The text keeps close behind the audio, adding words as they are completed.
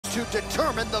to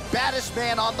determine the baddest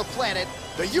man on the planet.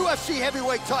 The UFC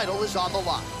heavyweight title is on the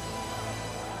line.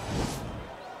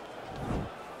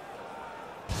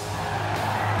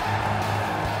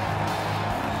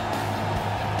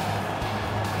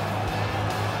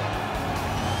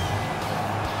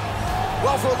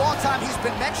 Well, for a long time, he's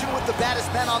been mentioned with the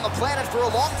baddest men on the planet. For a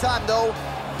long time, though,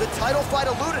 the title fight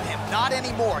eluded him. Not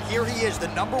anymore. Here he is, the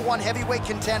 #1 heavyweight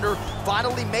contender,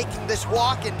 finally making this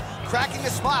walk and cracking a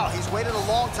smile. He's waited a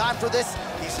long time for this.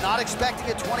 He's not expecting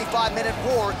a 25-minute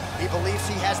war. He believes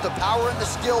he has the power and the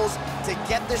skills to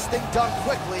get this thing done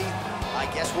quickly. I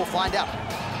guess we'll find out.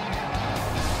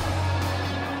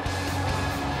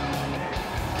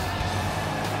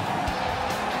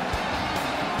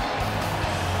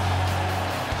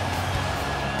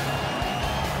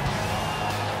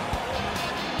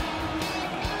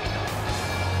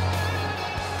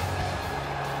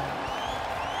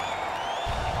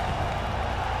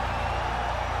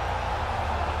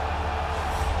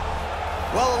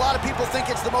 Well, a lot of people think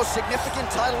it's the most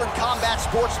significant title in combat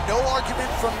sports. No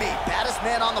argument from me. Baddest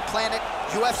man on the planet,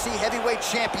 UFC heavyweight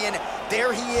champion.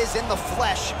 There he is in the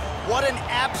flesh. What an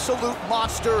absolute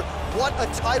monster. What a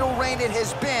title reign it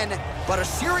has been. But a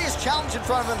serious challenge in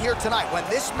front of him here tonight. When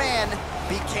this man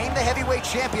became the heavyweight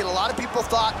champion, a lot of people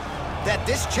thought that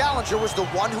this challenger was the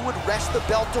one who would wrest the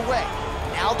belt away.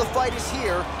 Now the fight is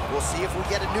here. We'll see if we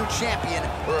get a new champion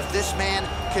or if this man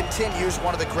continues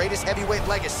one of the greatest heavyweight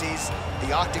legacies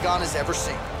the Octagon has ever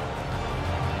seen.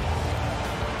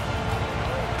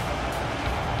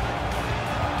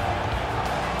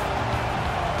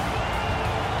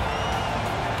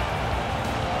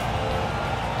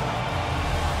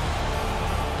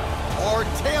 Our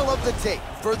tale of the tape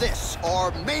for this,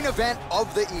 our main event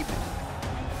of the evening.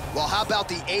 Well, how about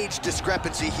the age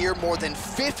discrepancy here? More than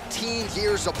 15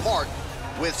 years apart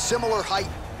with similar height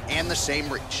and the same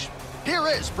reach. Here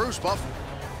is Bruce Buffer.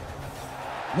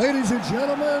 Ladies and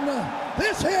gentlemen,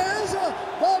 this is the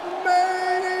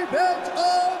main event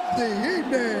of the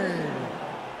evening.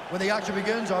 When the action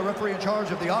begins, our referee in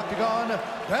charge of the Octagon,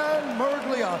 Dan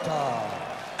Mergliata.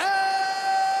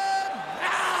 And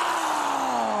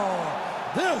now,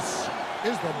 this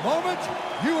is the moment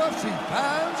UFC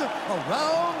fans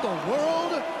around the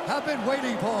world have been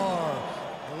waiting for.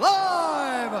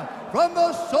 Live from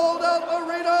the sold-out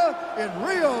arena in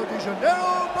Rio de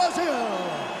Janeiro, Brazil.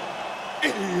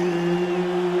 It's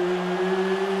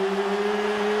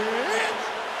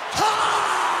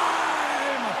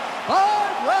time!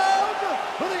 5 rounds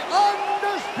for the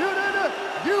undisputed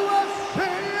UFC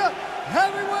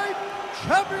Heavyweight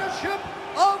Championship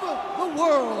of the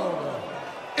world.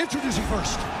 Introducing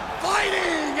first,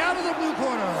 fighting out of the blue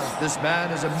corner. This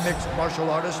man is a mixed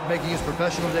martial artist making his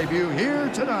professional debut here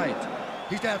tonight.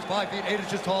 He stands 5 feet 8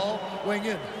 inches tall, weighing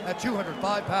in at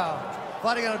 205 pounds.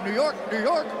 Fighting out of New York,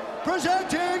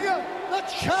 presenting the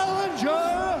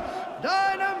challenger,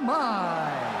 Dynamite.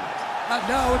 And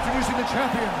now introducing the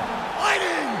champion,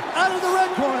 fighting out of the red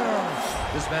corner.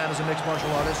 This man is a mixed martial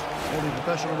artist, holding a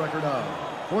professional record of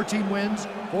 14 wins,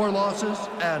 4 losses,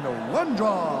 and 1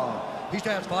 draw. He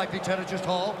stands 5 feet 10 inches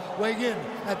tall, weighing in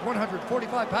at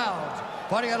 145 pounds.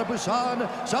 Fighting out of Busan,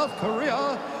 South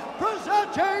Korea,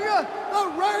 presenting the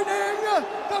reigning,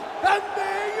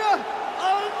 defending,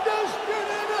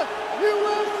 undisputed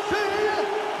UFC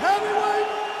heavyweight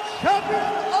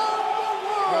champion of the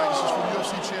world. Right, this is for the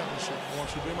UFC championship. I want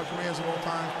you to be in my commands at all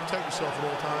times, protect yourself at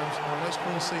all times. Nice,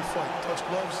 clean, safe fight. Touch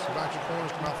gloves, back your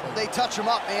corners, come out fight. They touch him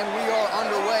up, man. We are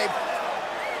underway.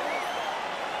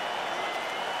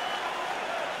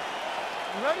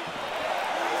 You ready?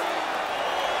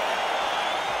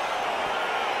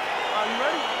 Are you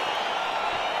ready?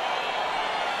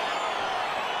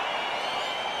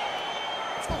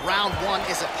 Round 1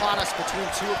 is upon us between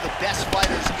 2 of the best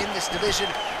fighters in this division.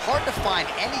 Hard to find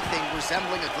anything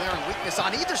resembling a glaring weakness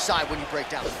on either side when you break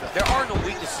down the film. There are no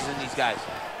weaknesses in these guys.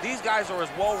 These guys are as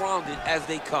well-rounded as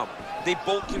they come. They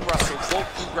both can wrestle, both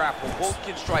can grapple, both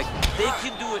can strike. They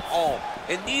can do it all.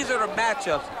 And these are the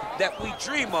matchups that we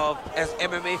dream of as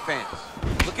MMA fans.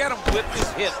 Look at him whip his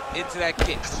hip into that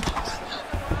kick.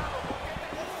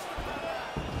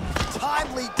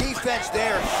 Timely defense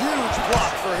there. Huge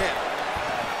block for him.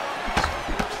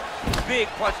 Big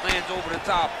punch lands over the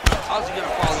top. How's he gonna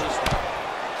follow this one?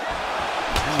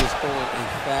 He is throwing a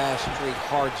fast, straight,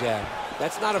 hard jab.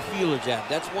 That's not a feeler jab.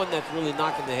 That's one that's really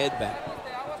knocking the head back.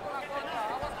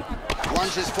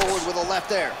 Lunges forward with a left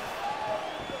there.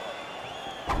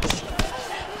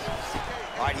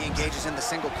 All right, he engages in the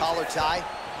single collar tie.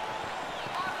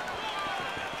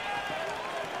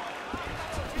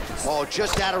 Oh,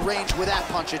 just out of range with that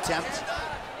punch attempt.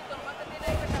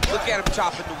 Look Look at him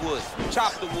chopping the wood.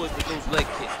 Chop the wood with those leg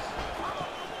kicks.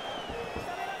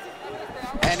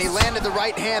 And he landed the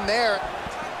right hand there.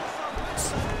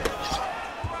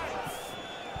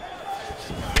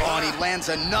 Oh, and he lands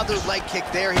another leg kick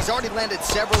there. He's already landed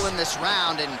several in this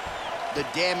round, and the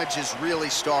damage is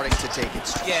really starting to take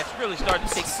its toll. Yeah, it's really starting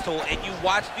to take its toll. And you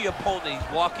watch the opponent.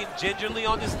 He's walking gingerly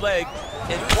on his leg.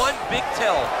 And one big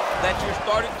tell that you're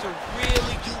starting to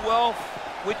really do well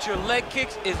with your leg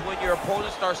kicks is when your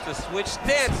opponent starts to switch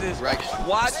stances. Right.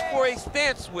 Watch for a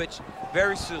stance switch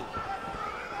very soon.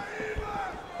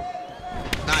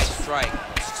 Nice strike.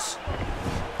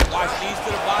 Watch knees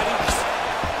to the body.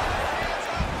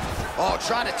 Oh,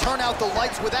 trying to turn out the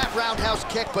lights with that roundhouse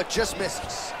kick, but just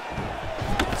misses.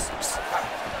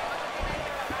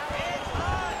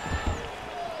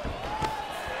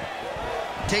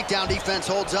 Takedown defense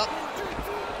holds up.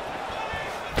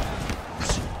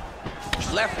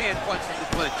 Left hand punch in the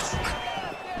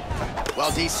clinch.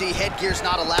 Well, DC, headgear's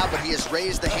not allowed, but he has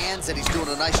raised the hands, and he's doing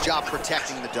a nice job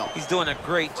protecting the dome. He's doing a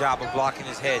great job of blocking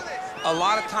his head. A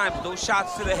lot of times, those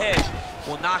shots to the head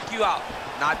will knock you out.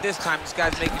 Not this time. This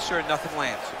guy's making sure nothing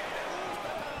lands.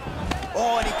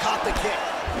 Oh, and he caught the kick.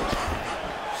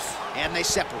 And they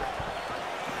separate.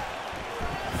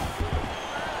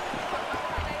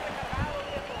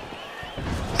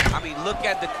 I mean, look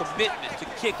at the commitment to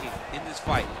kicking in this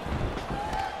fight.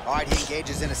 All right, he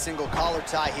engages in a single collar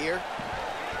tie here.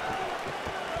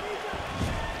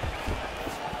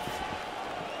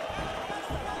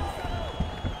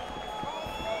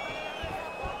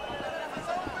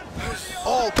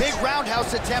 Oh, big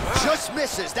roundhouse attempt, just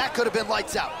misses. That could have been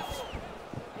lights out.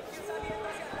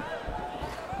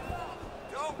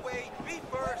 Don't wait, be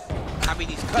first. I mean,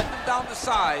 he's cutting them down to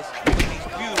size with these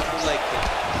beautiful leg kicks.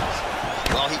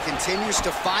 Well, he continues to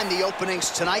find the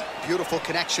openings tonight. Beautiful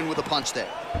connection with a punch there.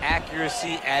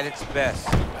 Accuracy at its best.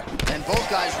 And both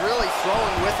guys really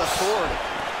throwing with authority.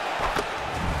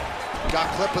 Got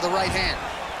clipped with the right hand.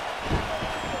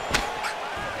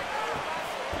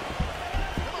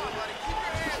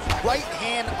 Right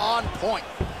hand on point.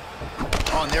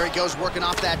 Oh, and there he goes, working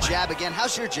off that jab again.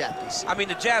 How's your jab, DC? I mean,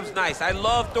 the jab's nice. I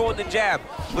love throwing the jab,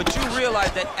 but you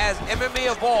realize that as MMA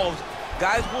evolves,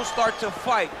 guys will start to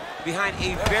fight behind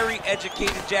a very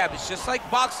educated jab. It's just like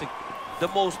boxing. The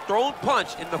most thrown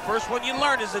punch in the first one you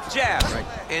learn is a jab. Right.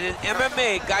 And in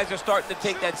MMA, guys are starting to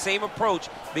take that same approach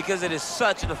because it is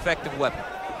such an effective weapon.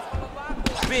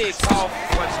 Big,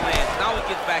 powerful punch lands. Now he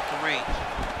gets back to range.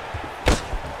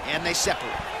 And they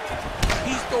separate.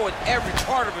 He's throwing every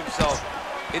part of himself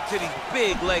into these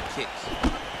big leg kicks.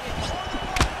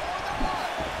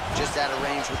 Just out of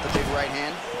range with the big right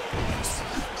hand.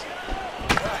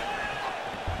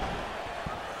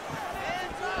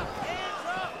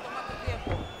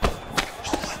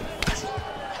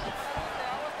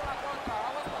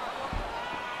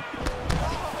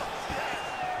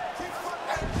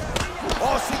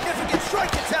 Oh, significant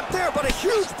strike attempt there, but a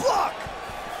huge block.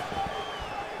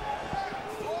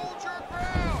 Hold your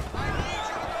ground. I need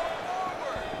you to go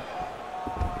forward.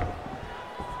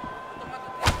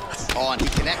 Oh, and he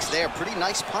connects there. Pretty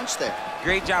nice punch there.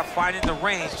 Great job finding the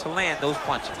range to land those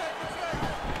punches.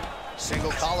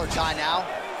 Single collar tie now.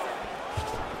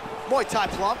 Muay Thai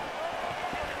plump.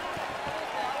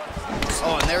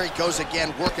 Oh, and there he goes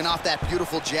again, working off that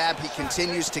beautiful jab. He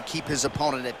continues to keep his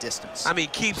opponent at distance. I mean,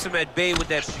 keeps him at bay with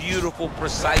that beautiful,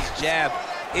 precise jab.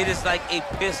 It is like a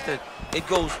piston. It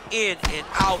goes in and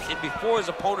out, and before his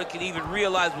opponent can even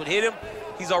realize what hit him,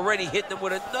 he's already hitting him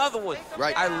with another one.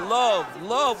 Right. I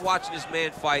love watching this man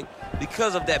fight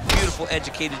because of that beautiful,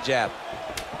 educated jab.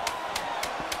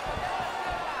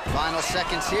 Final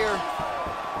seconds here.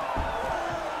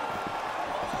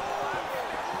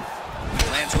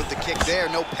 Lands with the kick there.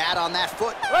 No pad on that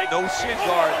foot. No shin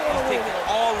guard. He's taking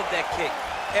all of that kick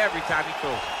every time he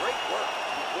throws. Great work.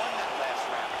 You won that last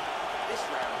round. This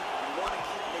round, you want to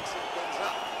keep mixing things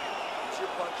up. Use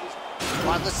your punches.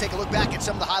 All right, let's take a look back at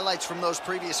some of the highlights from those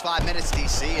previous 5 minutes,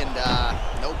 DC. And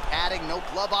no padding, no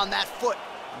glove on that foot.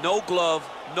 No glove,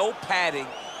 no padding.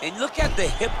 And look at the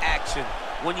hip action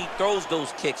when he throws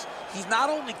those kicks. He's not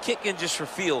only kicking just for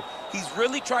feel, he's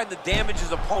really trying to damage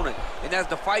his opponent. And as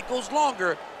the fight goes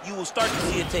longer, you will start to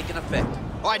see it take an effect.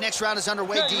 All right, next round is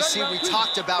underway, DC. We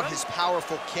talked about his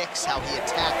powerful kicks, how he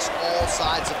attacks all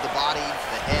sides of the body,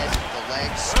 the head, the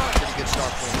legs. Pretty good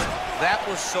start for him. That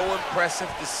was so impressive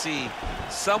to see.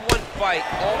 Someone fight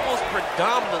almost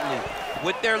predominantly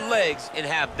with their legs and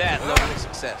have that level of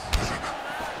success.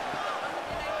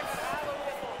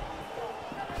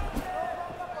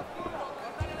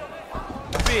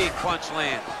 Big punch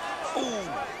lands. Ooh.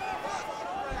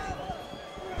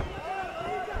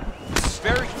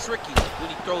 Very tricky when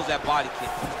he throws that body kick.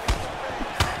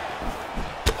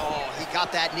 Oh, he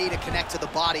got that knee to connect to the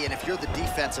body, and if you're the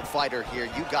defensive fighter here,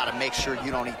 you got to make sure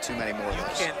you don't eat too many more of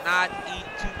those. You cannot eat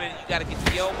too many. You got to get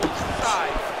the elbows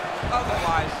inside.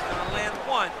 Otherwise, he's going to land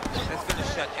one that's going to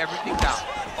shut everything down.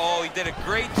 Oh, he did a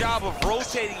great job of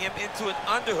rotating him into an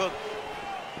underhook.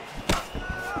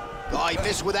 Oh, he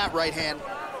missed with that right hand.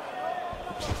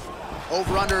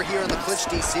 Over under here in the clinch,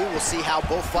 DC. We'll see how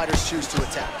both fighters choose to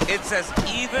attack. It's as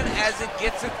even as it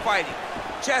gets in fighting.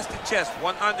 Chest to chest,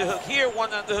 one underhook here, one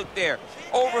underhook there.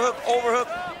 Overhook, overhook.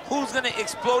 Who's gonna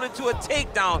explode into a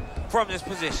takedown from this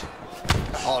position?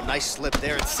 Oh, nice slip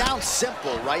there. It sounds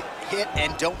simple, right? Hit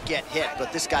and don't get hit,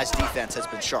 but this guy's defense has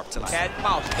been sharp tonight. Cat and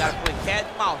mouse, you gotta play cat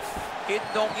and mouse. Hit,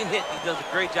 don't get hit. He does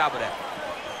a great job of that.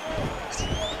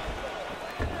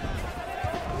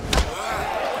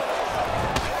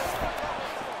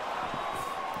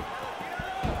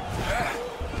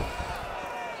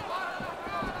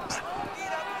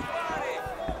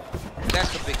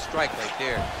 That's a big strike right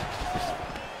there.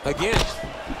 Again,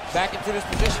 back into this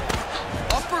position.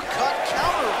 Uppercut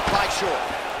counter by Short.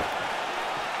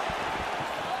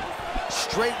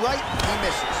 Straight right, he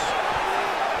misses.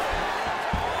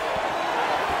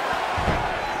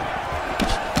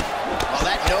 Well,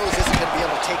 that nose isn't going to be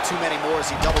able to take too many more as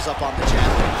he doubles up on the jab.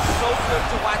 So good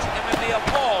to watch MMA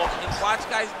evolve and watch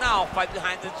guys now fight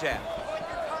behind the jab.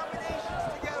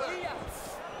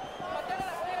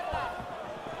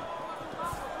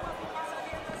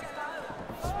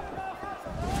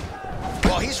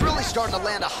 He's really starting to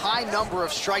land a high number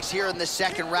of strikes here in this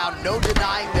second round. No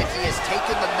denying that he has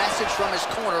taken the message from his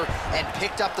corner and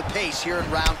picked up the pace here in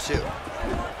round two.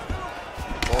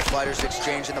 Both fighters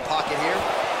exchange in the pocket here.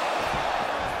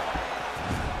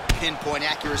 Pinpoint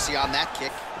accuracy on that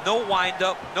kick. No wind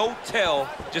up, no tell,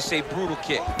 just a brutal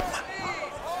kick.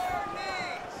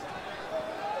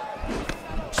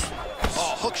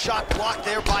 Oh, hook shot blocked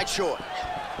there by Choi.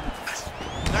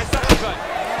 Nice uppercut.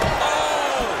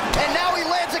 And now he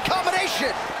lands a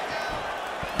combination.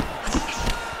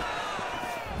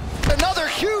 Another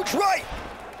huge right.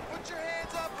 Put your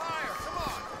hands up higher, come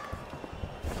on.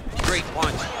 Great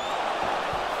punch.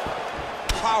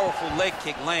 Powerful leg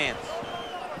kick lands.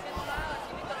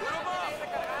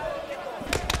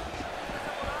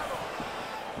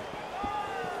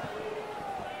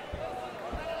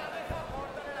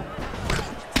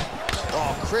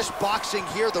 Oh, crisp boxing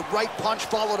here. The right punch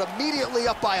followed immediately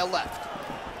up by a left.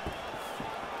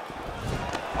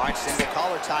 All right, single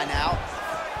collar tie now.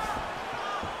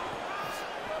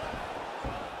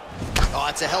 Oh,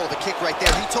 that's a hell of a kick right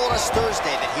there. He told us Thursday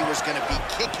that he was going to be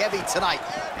kick-heavy tonight,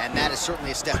 and that is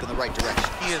certainly a step in the right direction.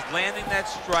 He is landing that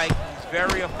strike. He's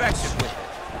very effective with it.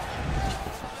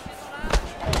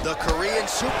 The Korean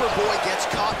Superboy gets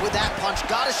caught with that punch.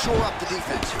 Got to shore up the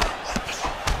defense here.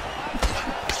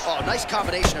 Oh, nice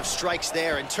combination of strikes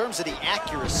there. In terms of the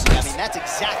accuracy, I mean, that's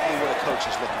exactly what a coach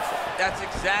is looking for. That's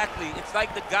exactly. It's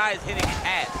like the guy is hitting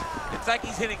ass. It's like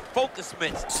he's hitting focus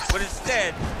mitts, but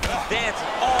instead, he's dancing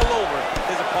all over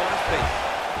his opponent's face.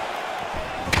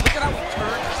 Look at how he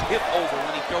turns his hip over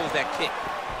when he throws that kick.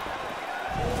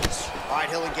 All right,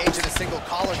 he'll engage in a single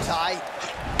collar tie.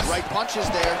 Right punches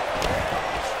there.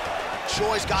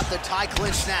 Choi's got the tie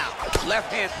clinched now.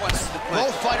 Left hand punch to the clinch.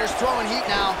 Both fighters throwing heat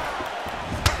now.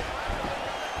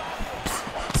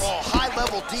 Oh,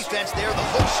 high-level defense there. The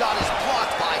hook shot is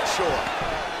blocked by Choi.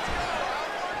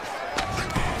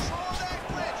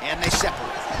 And they separate.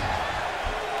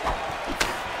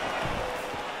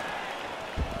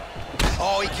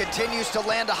 Oh, he continues to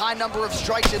land a high number of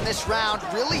strikes in this round.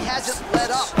 Really hasn't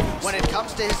let up when it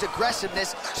comes to his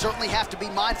aggressiveness. Certainly have to be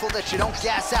mindful that you don't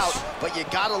gas out, but you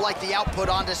gotta like the output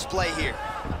on display here.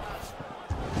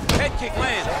 Head kick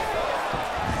lands.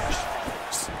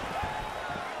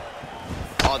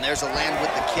 Oh, and there's a land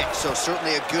with the kick, so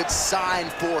certainly a good sign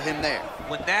for him there.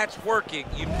 When that's working,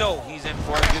 you know he's in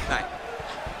for a good night.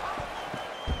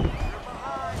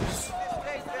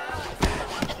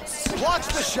 Blocks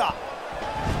the shot.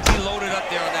 He loaded up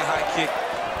there on that high kick.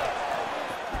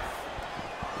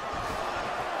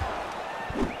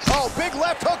 Oh, big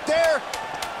left hook there.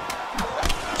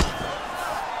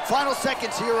 Final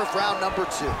seconds here of round number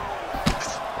two.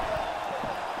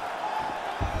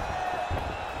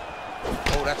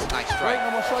 Oh, that's a nice strike.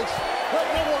 No more strikes. No.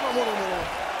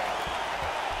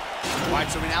 All right,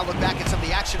 so we now look back at some of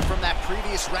the action from that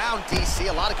previous round, DC.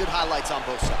 A lot of good highlights on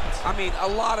both sides. I mean, a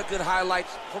lot of good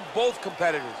highlights from both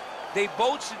competitors. They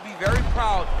both should be very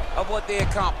proud of what they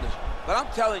accomplished. But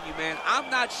I'm telling you, man, I'm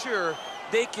not sure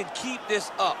they can keep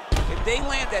this up. If they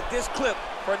land at this clip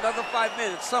for another 5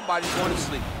 minutes, somebody's going to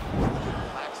sleep.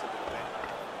 Relax a little bit.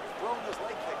 Throwing those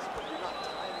leg kicks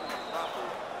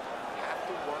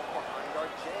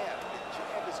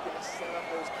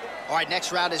All right,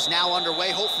 next round is now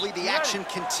underway. Hopefully the action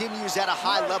continues at a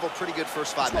high level. Pretty good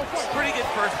first 5 minutes. Pretty good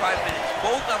first 5 minutes.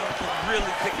 Both of them can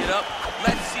really pick it up.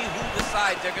 Let's see who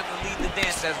decides they're going to lead the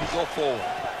dance as we go forward.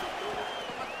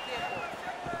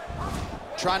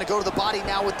 Trying to go to the body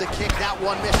now with the kick. That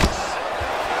one misses.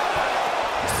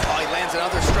 Oh, he lands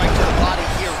another strike to the body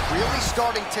here. Really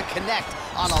starting to connect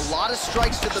on a lot of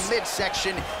strikes to the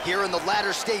midsection here in the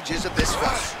latter stages of this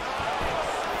fight.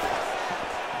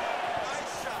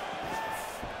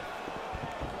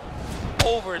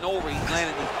 Over and over, he's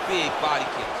landing these big body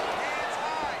kicks.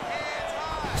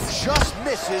 Just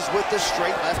misses with the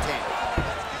straight left hand.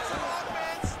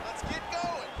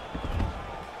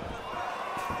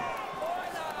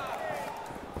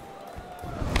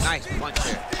 Nice punch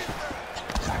there.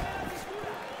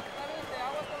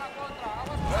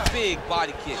 Big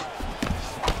body kick.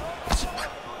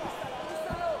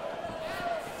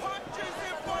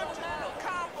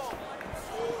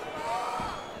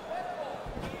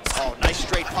 Oh, nice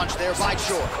straight punch there by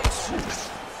Choi.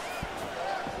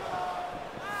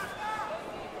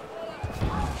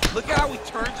 Look at how he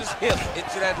turns his hip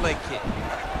into that leg kick.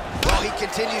 Well, he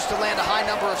continues to land a high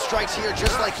number of strikes here,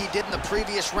 just like he did in the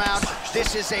previous round.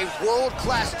 This is a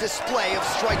world-class display of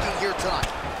striking here tonight.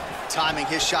 Timing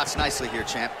his shots nicely here,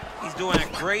 champ. He's doing a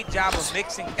great job of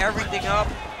mixing everything up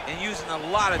and using a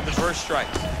lot of diverse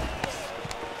strikes.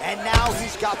 And now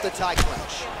he's got the tie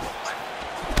clinch.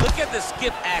 Look at the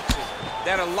skip action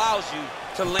that allows you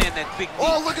to land that big knee.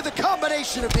 Oh, look at the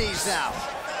combination of knees now.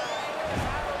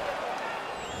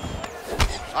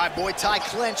 All right, Muay Thai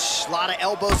clinch. A lot of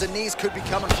elbows and knees could be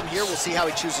coming from here. We'll see how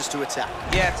he chooses to attack.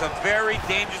 Yeah, it's a very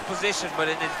dangerous position, but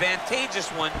an advantageous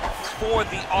one for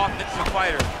the offensive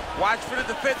fighter. Watch for the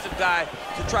defensive guy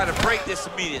to try to break this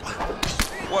immediately.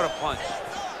 What a punch.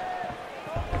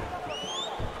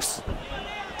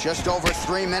 Just over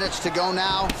 3 minutes to go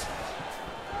now.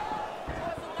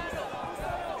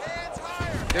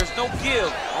 There's no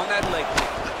give on that leg kick.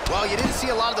 Well, you didn't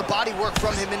see a lot of the body work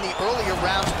from him in the earlier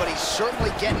rounds, but he's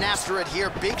certainly getting after it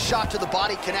here. Big shot to the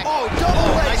body connect. Oh, double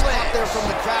leg nice pop there from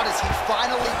the crowd as he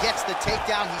finally gets the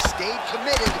takedown. He stayed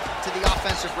committed to the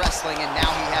offensive wrestling, and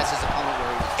now he has his opponent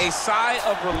where he is. A sigh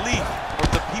of relief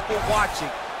from the people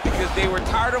watching because they were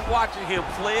tired of watching him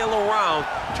flail around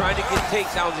trying to get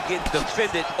takedowns and get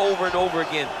defended over and over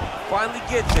again. Finally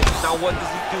gets it. Now what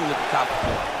does he do at the top of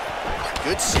the floor?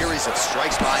 Good series of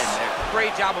strikes by him there.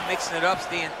 Great job of mixing it up,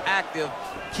 staying active,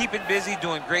 keeping busy,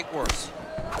 doing great work.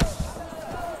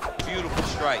 Beautiful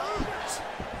strike.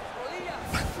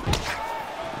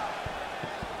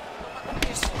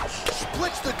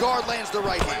 Splits the guard, lands the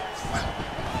right hand.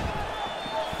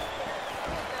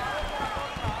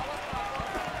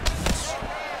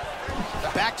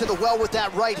 Back to the well with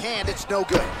that right hand, it's no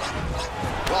good.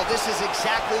 Well, this is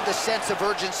exactly the sense of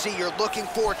urgency you're looking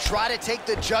for. Try to take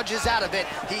the judges out of it.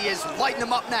 He is lighting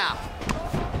them up now.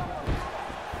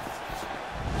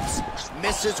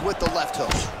 Misses with the left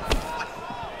hook.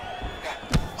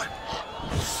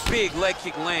 Big leg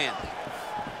kick land.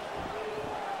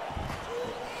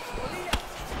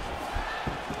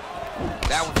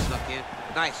 That one snuck in.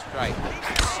 Nice strike.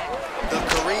 The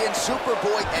Korean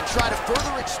Superboy, and try to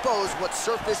further expose what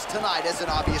surfaced tonight as an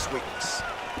obvious weakness.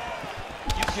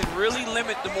 You can really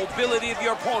limit the mobility of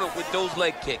your opponent with those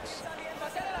leg kicks.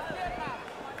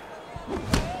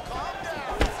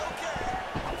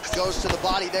 Goes to the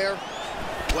body there.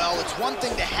 Well, it's one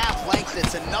thing to have length,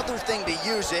 it's another thing to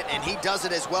use it, and he does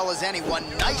it as well as anyone.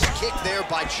 Nice kick there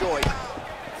by Choi.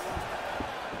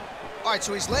 All right,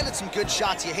 so he's landed some good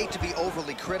shots. You hate to be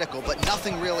overly critical, but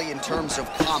nothing really in terms of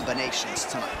combinations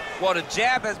tonight. Well, the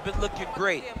jab has been looking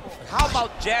great. How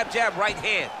about jab, jab, right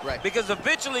hand? Right. Because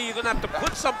eventually you're going to have to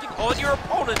put something on your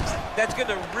opponent that's going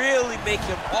to really make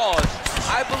him pause.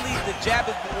 I believe the jab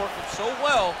has been working so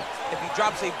well, if he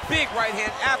drops a big right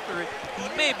hand after it, he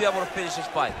may be able to finish his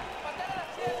fight.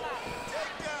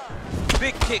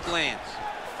 Big kick lands.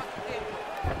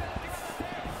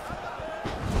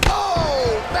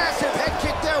 Oh, massive head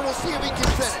kick there. We'll see if he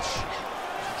can finish.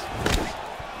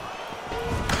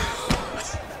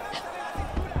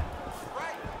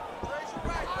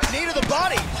 Knee to the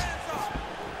body.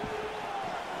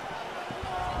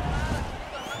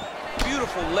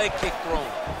 Beautiful leg kick thrown.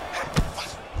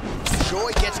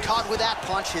 Choi gets caught with that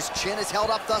punch. His chin is held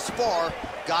up thus far.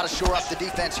 Got to shore up the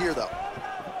defense here, though.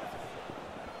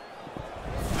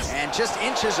 And just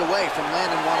inches away from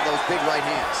landing one of those big right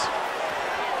hands.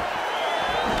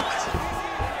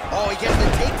 Oh, he gets the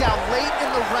takedown late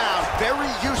in the round. Very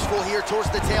useful here towards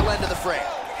the tail end of the fray.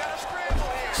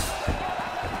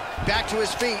 Back to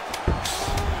his feet.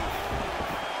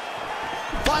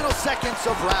 Final seconds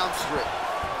of round 3.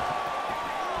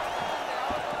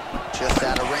 Just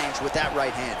out of range with that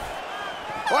right hand.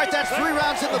 All right, that's 3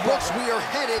 rounds in the books. We are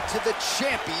headed to the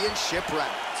championship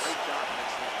rounds. Great job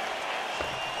mixing it.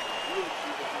 Really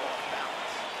keep it off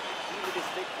balance. The key to this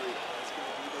victory is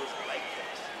going to be those leg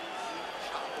kicks. Keep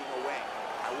chopping away.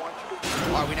 I want you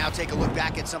to... All right, we now take a look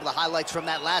back at some of the highlights from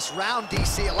that last round,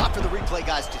 DC. A lot for the replay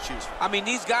guys to choose from. I mean,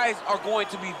 these guys are going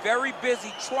to be very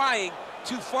busy trying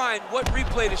to find what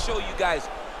replay to show you guys.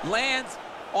 Lands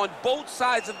on both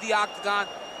sides of the octagon.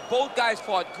 Both guys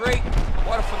fought great.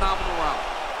 What a phenomenal round.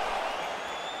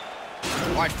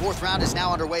 All right, 4th round is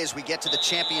now underway as we get to the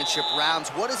championship rounds.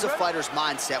 What is a fighter's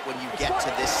mindset when you get to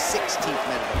this 16th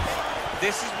minute?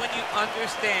 This is when you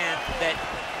understand that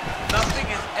nothing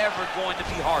is ever going to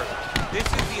be hard. This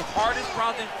is the hardest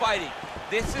round in fighting.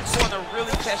 This is going to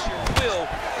really test your will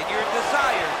and your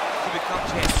desire to become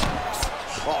champion.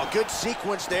 Oh, good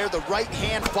sequence there. The right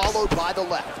hand followed by the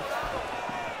left.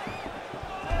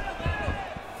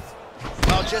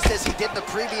 Well, just as he did in the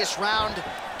previous round,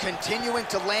 continuing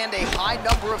to land a high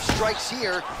number of strikes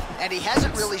here, and he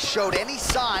hasn't really showed any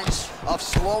signs of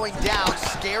slowing down.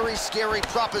 Scary, scary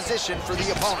proposition for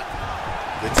the opponent.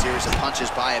 Good series of punches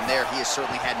by him there. He has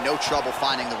certainly had no trouble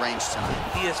finding the range tonight.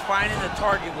 He is finding the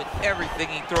target with everything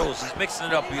he throws. He's mixing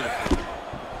it up beautifully.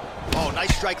 Oh,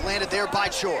 nice strike landed there by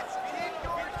Choi.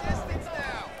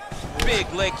 Big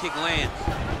leg kick lands.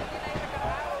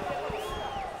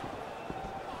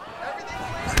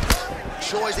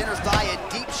 Choi's inner thigh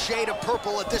a deep shade of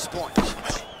purple at this point.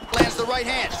 Lands the right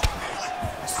hand.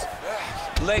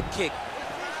 Leg kick.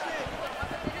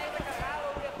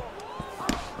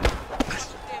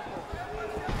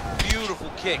 Beautiful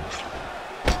kick.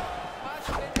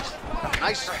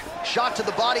 Nice shot to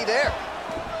the body there.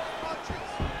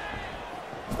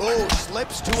 Oh,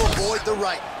 slips to avoid the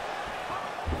right.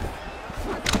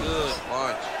 Good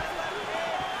punch.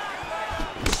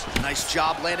 Nice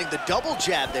job landing the double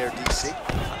jab there, DC.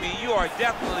 I mean, you are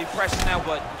definitely pressing that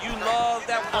one. You love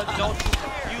that one, don't you?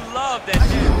 You love that jab.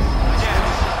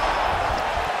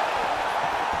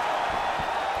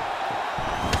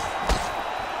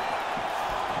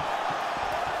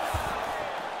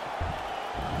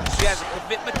 She has a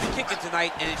commitment to kicking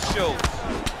tonight, and it shows.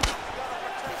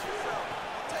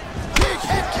 Big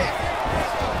head kick.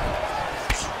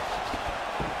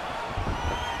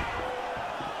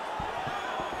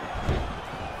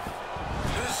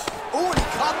 Oh, and he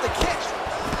caught the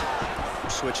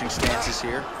kick. Switching stances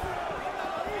here.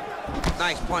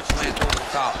 Nice punch lands over the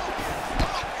top.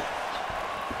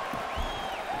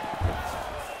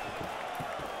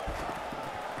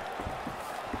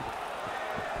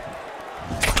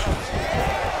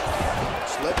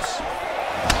 Slips.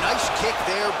 Nice kick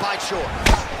there by Choi.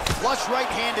 Flush right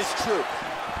hand is true.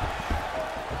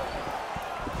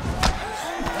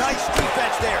 Nice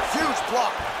defense there. Huge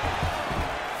block.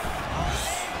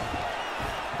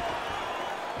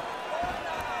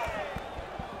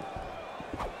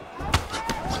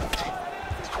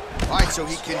 All right, so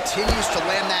he continues to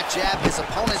land that jab. His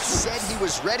opponent said he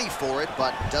was ready for it,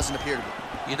 but doesn't appear to be.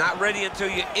 You're not ready until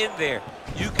you're in there.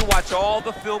 You can watch all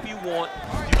the film you want.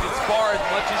 You can spar as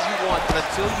much as you want, but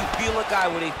until you feel a guy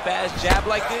with a fast jab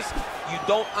like this, you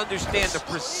don't understand the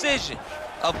precision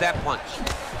of that punch.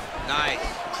 Nice.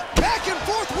 Back and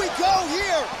forth we go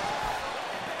here.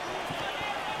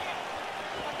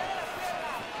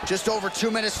 Just over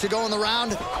 2 minutes to go in the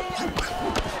round.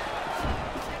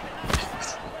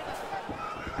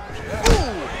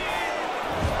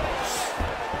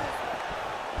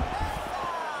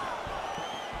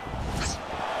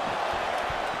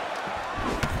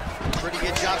 Pretty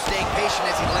good job staying patient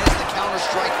as he lands the counter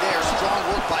strike there. Strong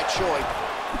work by Choi.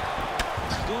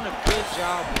 He's doing a good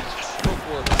job with his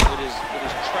footwork, with his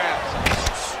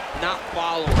traps, not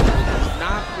following. He's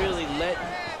not really letting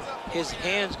his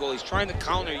hands go. He's trying to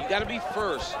counter. You got to be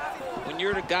first when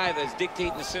you're the guy that's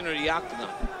dictating the center of the octagon.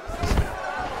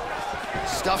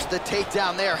 Stuffs the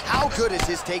takedown there. How good is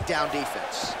his takedown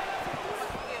defense?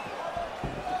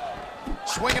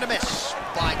 Swing and a miss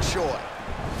by Choi.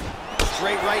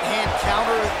 Straight right hand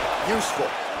counter, useful.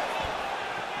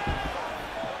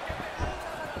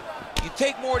 You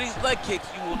take more of these leg kicks,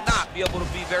 you will not be able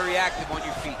to be very active on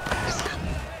your feet.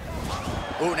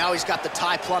 Oh, now he's got the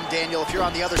tie plum, Daniel. If you're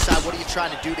on the other side, what are you trying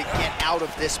to do to get out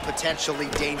of this potentially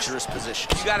dangerous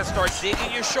position? You got to start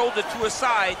digging your shoulder to a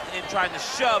side and trying to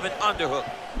shove an underhook.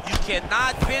 You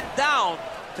cannot bend down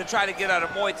to try to get out of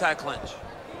Muay Thai clinch.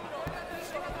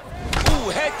 Ooh,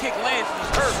 head kick lands,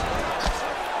 he's hurt.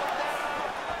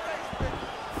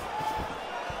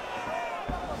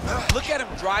 Look at him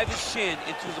drive his shin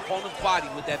into his opponent's body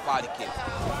with that body kick.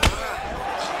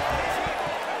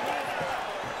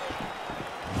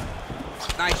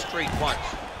 Nice straight punch.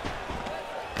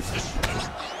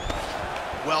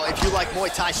 Well, if you like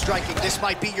Muay Thai striking, this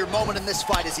might be your moment in this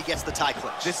fight as he gets the Thai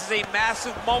clinch. This is a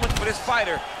massive moment for this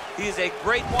fighter. He is a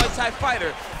great Muay Thai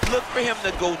fighter. Look for him to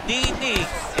go knee,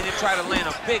 and then try to land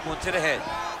a big one to the head.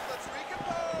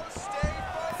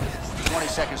 20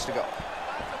 seconds to go.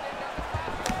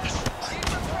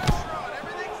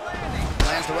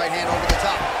 Lands the right hand over the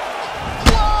top.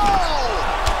 Whoa!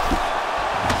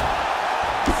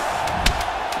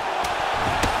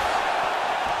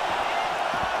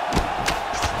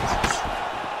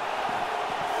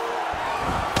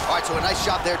 All right, so a nice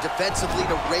job there defensively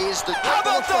to raise the... How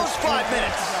about those 5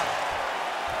 minutes?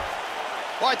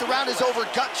 All right, the round is over.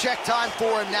 Gut check time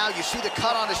for him now. You see the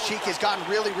cut on his cheek has gotten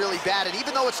really, really bad. And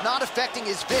even though it's not affecting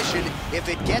his vision, if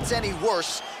it gets any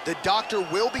worse, the doctor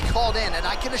will be called in. And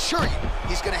I can assure you,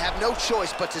 he's going to have no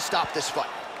choice but to stop this fight.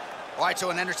 All right, so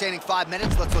an entertaining 5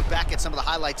 minutes. Let's look back at some of the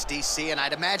highlights, DC. And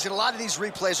I'd imagine a lot of these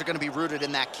replays are going to be rooted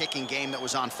in that kicking game that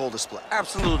was on full display.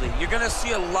 Absolutely. You're going to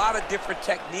see a lot of different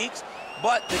techniques,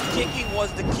 but the kicking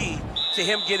was the key to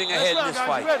him getting ahead in this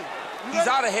fight. He's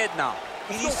out ahead now.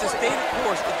 He needs to stay the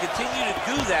course and continue to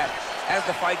do that as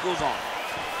the fight goes on.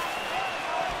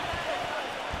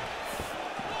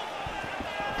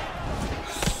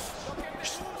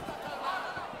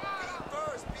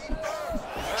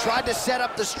 Tried to set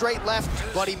up the straight left,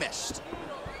 but he missed.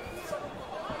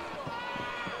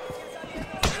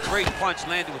 Great punch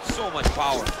landed with so much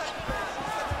power.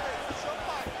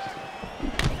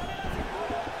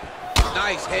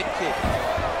 Nice head kick.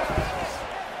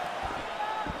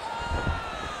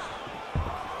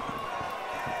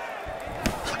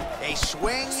 A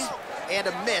swing and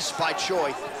a miss by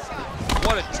Choi.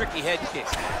 What a tricky head kick.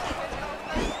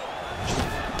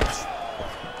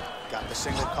 Got the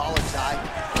single collar tie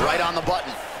right on the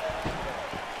button.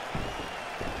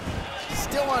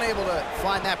 Still unable to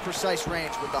find that precise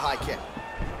range with the high kick.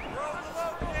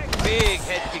 Big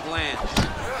head kick land.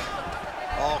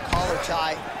 Oh, collar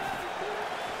tie.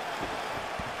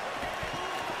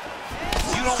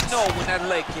 You don't know when that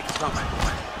leg kick's coming.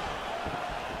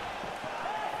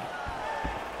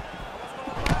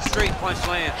 Straight punch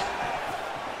land.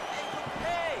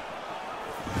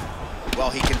 Well,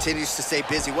 he continues to stay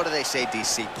busy. What do they say,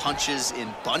 DC? Punches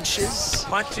in bunches?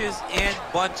 Punches in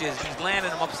bunches. He's landing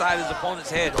them upside his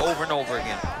opponent's head over and over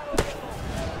again.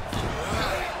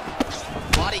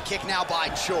 Body kick now by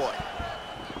Choi.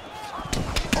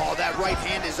 Oh, that right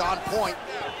hand is on point.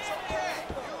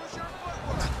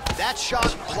 That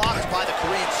shot blocked by the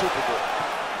Korean Superboy.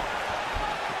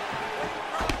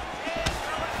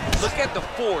 Look at the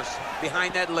force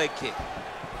behind that leg kick.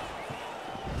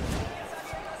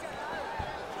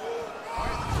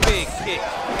 Big kick.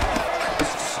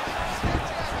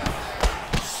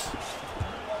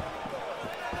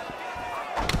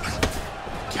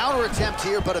 Counter attempt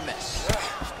here, but a miss.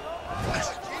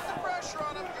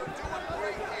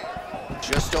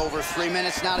 Just over 3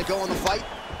 minutes now to go in the fight.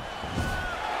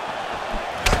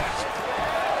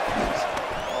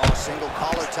 Oh, single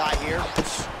collar tie here.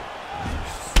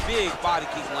 Big body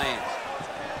kick lands.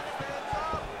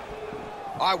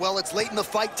 All right, well, it's late in the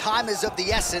fight. Time is of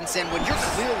the essence, and when you're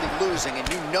clearly losing and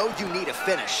you know you need a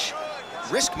finish,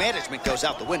 risk management goes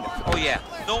out the window. Oh, yeah.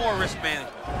 No more risk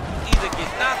management. Either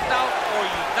get knocked out or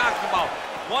you knock him out.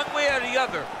 One way or the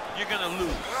other, you're going to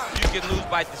lose. You can lose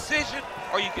by decision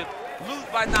or you can lose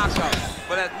by knockout.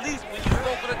 But at least when you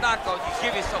go for the knockout, you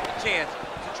give yourself a chance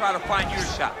to try to find your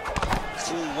shot.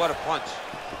 Ooh, what a punch.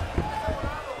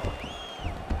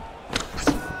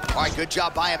 All right, good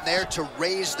job by him there to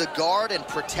raise the guard and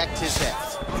protect his head.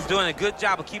 He's doing a good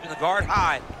job of keeping the guard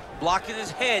high, blocking his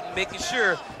head, making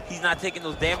sure he's not taking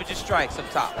those damaging strikes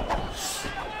up top.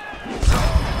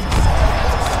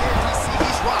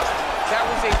 That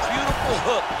was a beautiful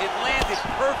hook. It landed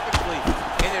perfectly,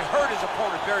 and it hurt his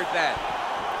opponent very bad.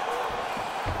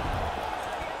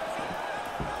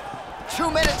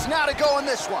 2 minutes now to go in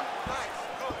this one.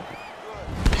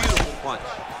 Beautiful punch.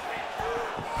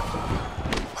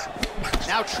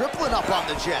 Now tripling up on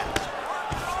the jab.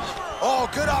 Oh,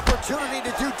 good opportunity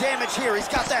to do damage here. He's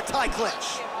got that tie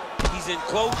clinch. He's in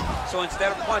close, so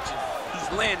instead of punching, he's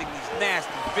landing these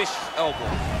nasty, vicious elbows.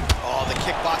 Oh, the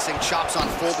kickboxing chops on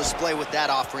full display with that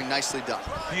offering. Nicely done.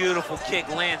 Beautiful kick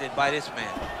landed by this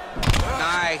man.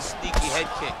 Nice, sneaky head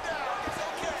kick.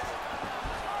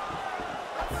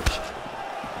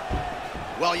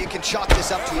 Well, you can chalk this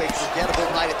up to a forgettable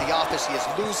night at the office. He is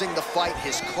losing the fight.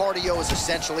 His cardio is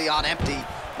essentially on empty.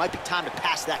 Might be time to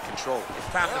pass that control. It's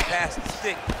time to pass the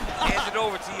stick. Hand it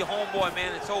over to your homeboy,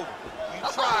 man. It's over. You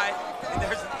tried, and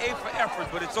there's an A for effort,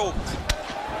 but it's over.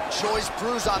 Joy's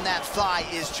bruise on that thigh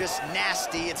is just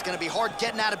nasty. It's going to be hard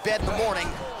getting out of bed in the morning.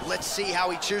 Let's see how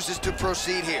he chooses to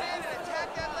proceed here.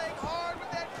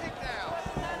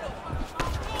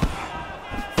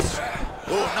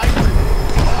 Oh, nice.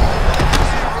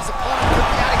 His opponent could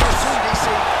be out of here soon,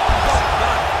 DC. Well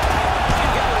done. You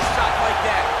hit with a shot like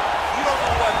that, you don't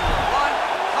know whether to run,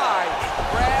 hide,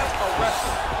 grab, or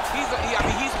wrestle.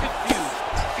 He's confused.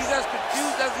 He's as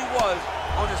confused as he was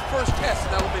on his first test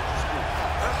in elementary school.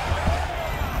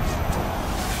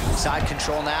 Side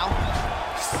control now.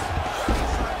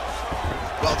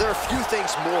 Well, there are few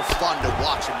things more fun to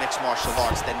watch in mixed martial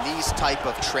arts than these type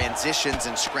of transitions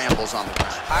and scrambles on the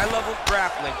ground. High-level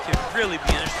grappling can really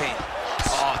be entertaining.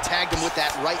 Oh, tagged him with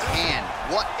that right hand.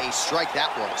 What a strike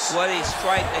that was. What a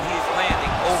strike that he is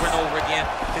landing over and over again.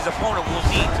 His opponent will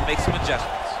need to make some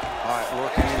adjustments. All right,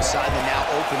 working inside the now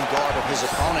open guard of his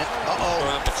opponent. Uh-oh.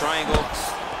 Throwing up a triangle.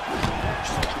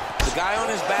 The guy on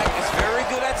his back is very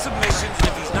good at submissions.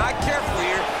 If he's not careful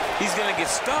here, he's going to get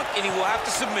stuck and he will have to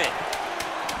submit.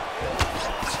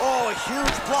 Oh, a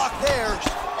huge block there.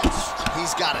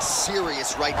 He's got a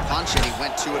serious right punch, and he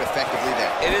went to it effectively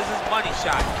there. It is his money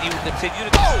shot. He will continue to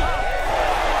go.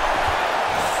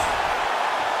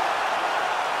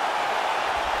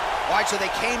 All right, so they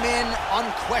came in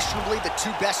unquestionably the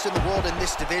two best in the world in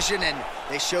this division, and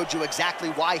they showed you exactly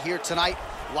why here tonight.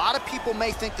 A lot of people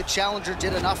may think the challenger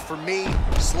did enough. For me,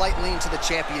 slight lean to the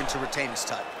champion to retain his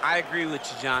title. I agree with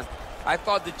you, John. I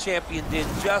thought the champion did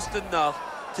just enough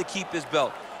to keep his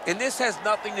belt. And this has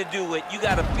nothing to do with you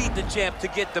got to beat the champ to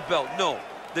get the belt. No,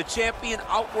 the champion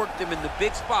outworked him in the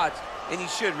big spots, and he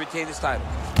should retain his title.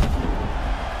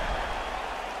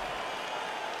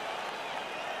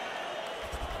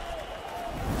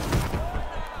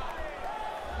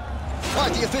 All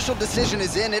right, the official decision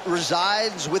is in. It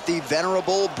resides with the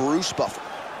venerable Bruce Buffer.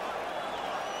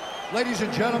 Ladies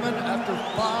and gentlemen, after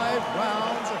 5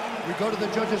 rounds, we go to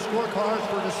the judges' scorecards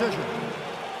for decision.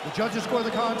 The judges score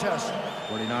the contest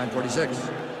 49-46,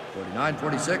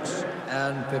 49-46,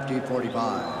 and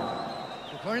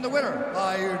 50-45. Declaring the winner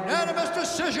by unanimous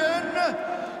decision,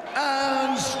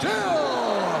 and still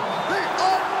the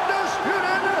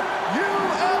undisputed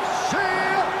UFC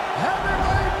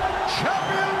heavyweight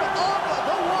champion of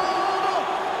the world,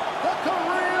 the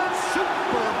Korean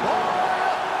Superboy,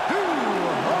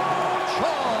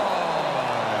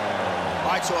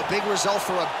 All right, so a big result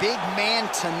for a big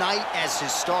man tonight as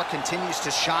his star continues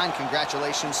to shine.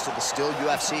 Congratulations to the still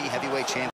UFC heavyweight champion.